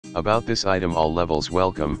About this item, all levels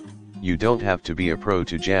welcome. You don't have to be a pro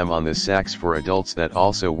to jam on this sax for adults that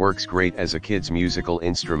also works great as a kid's musical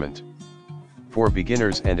instrument. For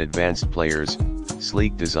beginners and advanced players,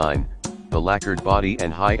 sleek design, the lacquered body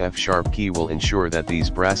and high F-sharp key will ensure that these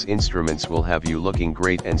brass instruments will have you looking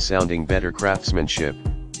great and sounding better craftsmanship.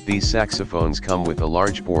 These saxophones come with a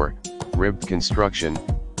large bore, ribbed construction,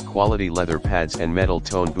 quality leather pads and metal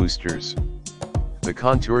tone boosters. The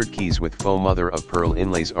contoured keys with faux mother-of-pearl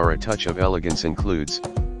inlays are a touch of elegance includes.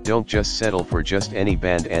 Don't just settle for just any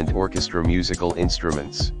band and orchestra musical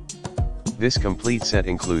instruments. This complete set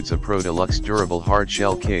includes a Pro Deluxe durable hard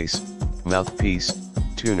shell case, mouthpiece,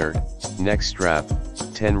 tuner, neck strap,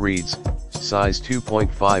 10 reeds, size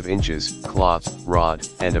 2.5 inches, cloth, rod,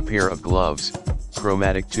 and a pair of gloves,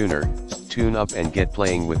 chromatic tuner. Tune up and get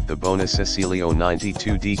playing with the bonus Cecilio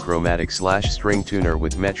 92D chromatic/string tuner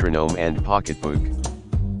with metronome and pocketbook.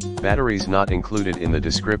 Batteries not included in the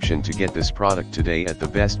description to get this product today at the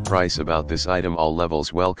best price. About this item, all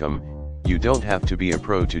levels welcome. You don't have to be a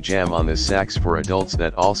pro to jam on this sax for adults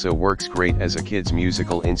that also works great as a kid's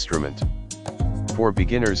musical instrument. For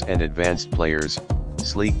beginners and advanced players,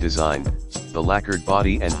 sleek design, the lacquered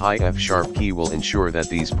body and high F-sharp key will ensure that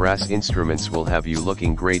these brass instruments will have you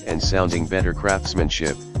looking great and sounding better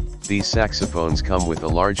craftsmanship. These saxophones come with a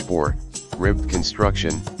large bore, ribbed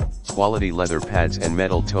construction, quality leather pads and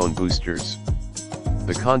metal tone boosters.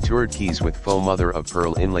 The contoured keys with faux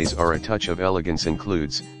mother-of-pearl inlays are a touch of elegance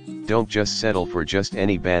includes. Don't just settle for just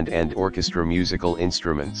any band and orchestra musical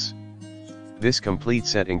instruments. This complete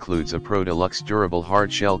set includes a Pro Deluxe durable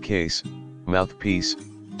hard shell case, mouthpiece,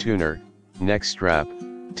 tuner, neck strap,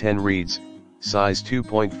 10 reeds, size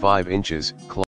 2.5 inches, cloth.